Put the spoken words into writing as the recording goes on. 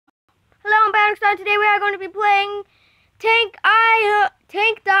Bankstar. Today we are going to be playing Tank.io.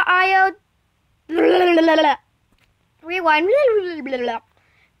 Rewind.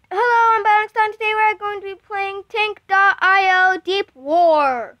 Hello, I'm Bankstar. Today we are going to be playing Tank.io Deep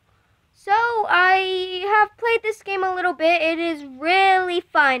War. So I have played this game a little bit. It is really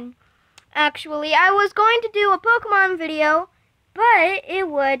fun. Actually, I was going to do a Pokemon video, but it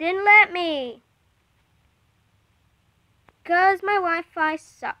wouldn't let me. Because my Wi-Fi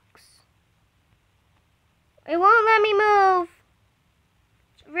sucks. It won't let me move.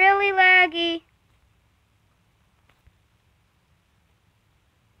 It's really laggy.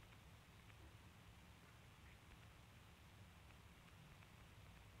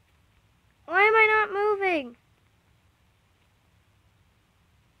 Why am I not moving?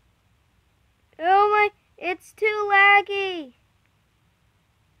 Oh my, it's too laggy.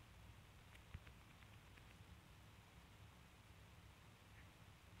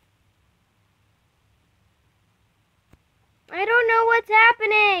 I don't know what's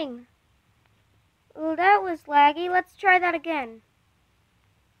happening. Oh, that was laggy. Let's try that again.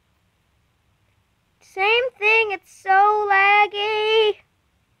 Same thing, it's so laggy.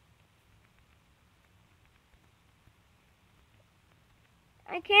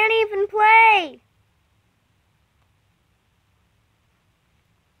 I can't even play.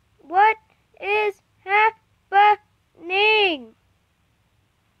 What is happening?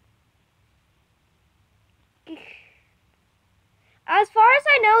 As far as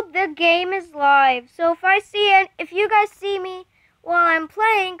I know, the game is live. So if you guys see me while I'm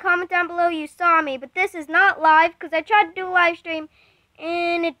playing, comment down below you saw me. But this is not live because I tried to do a live stream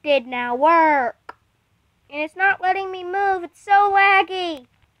and it did not work. And it's not letting me move. It's so laggy.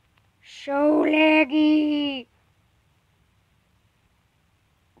 So laggy.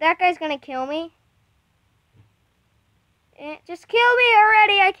 That guy's gonna kill me. Just kill me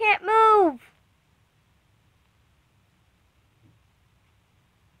already. I can't move.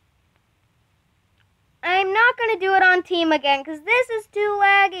 I'm not going to do it on team again because this is too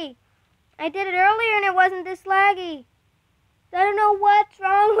laggy. I did it earlier and it wasn't this laggy. I don't know what's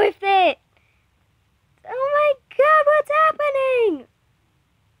wrong with it. Oh my god, what's happening?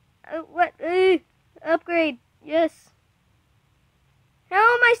 Upgrade. Yes. How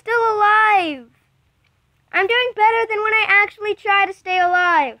am I still alive? I'm doing better than when I actually try to stay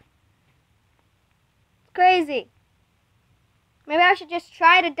alive. It's crazy. Maybe I should just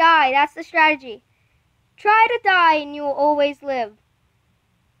try to die. That's the strategy. Try to die and you will always live.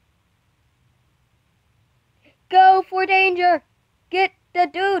 Go for danger. Get the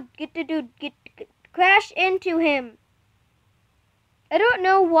dude. Crash into him. I don't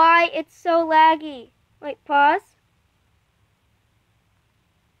know why it's so laggy. Wait, pause.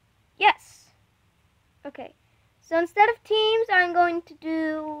 Yes. Okay. So instead of teams, I'm going to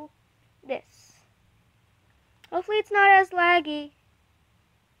do this. Hopefully it's not as laggy.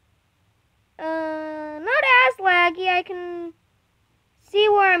 Not as laggy. I can see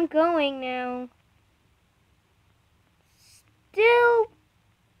where I'm going now. Still.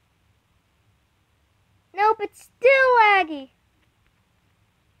 Nope, it's still laggy.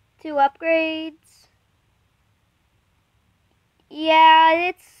 2 upgrades. Yeah,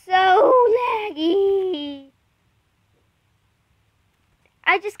 it's so laggy.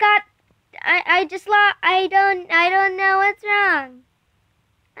 I don't know what's wrong.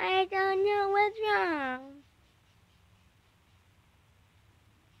 I don't know what's wrong.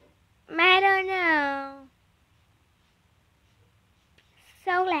 I don't know.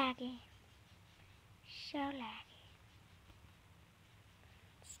 So laggy. So laggy.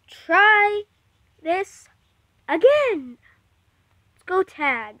 Let's try this again. Let's go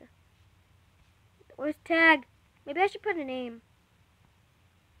tag. Where's tag? Maybe I should put a name.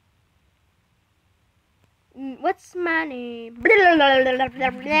 What's my name?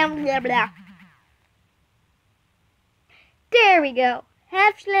 There we go.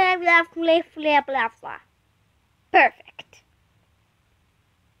 Perfect.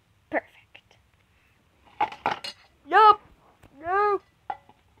 Perfect. Nope. No.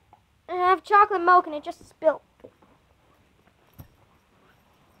 I have chocolate milk and it just spilled.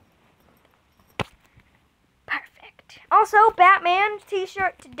 Perfect. Also, Batman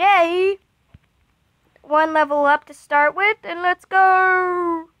t-shirt today. 1 level up to start with, and let's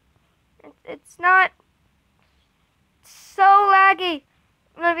go. It's not so laggy.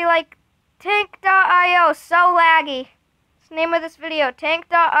 I'm gonna be like Tank.io, so laggy. It's the name of this video,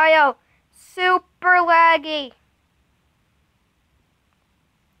 Tank.io, super laggy.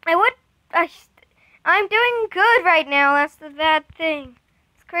 I'm doing good right now. That's the bad thing.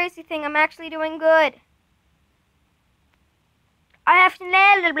 It's the crazy thing. I'm actually doing good. I have to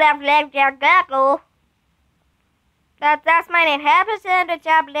nail blah blah blah blah. That's my name. Happy to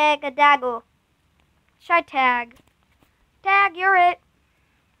job leg a daggle. Should tag? Tag, you're it.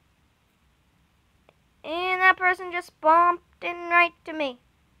 And that person just bumped in right to me.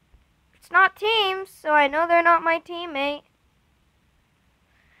 It's not teams, so I know they're not my teammate.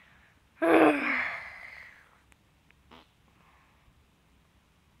 I'm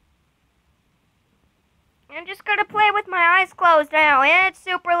just gonna play with my eyes closed now, and it's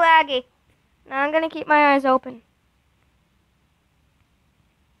super laggy. Now I'm gonna keep my eyes open.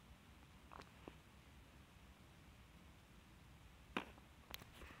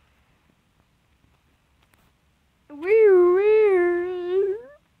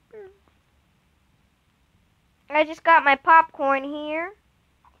 I just got my popcorn here.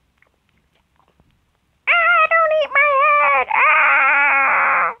 Ah, don't eat my head!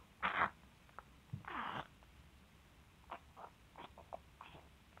 Ah!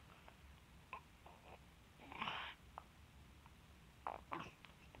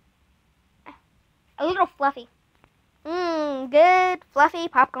 A little fluffy. Good fluffy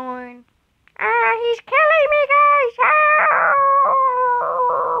popcorn. Ah, he's killing me, guys! Help!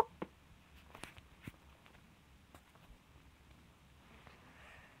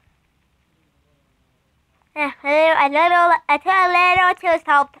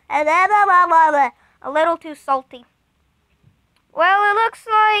 A little too salty. Well, it looks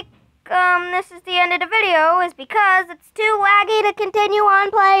like this is the end of the video, is because it's too laggy to continue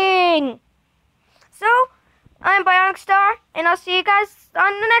on playing. So, I'm Bionic Star, and I'll see you guys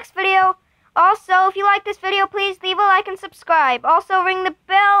on the next video. Also, if you like this video, please leave a like and subscribe. Also, ring the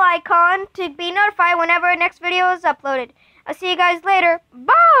bell icon to be notified whenever our next video is uploaded. I'll see you guys later.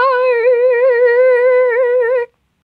 Bye!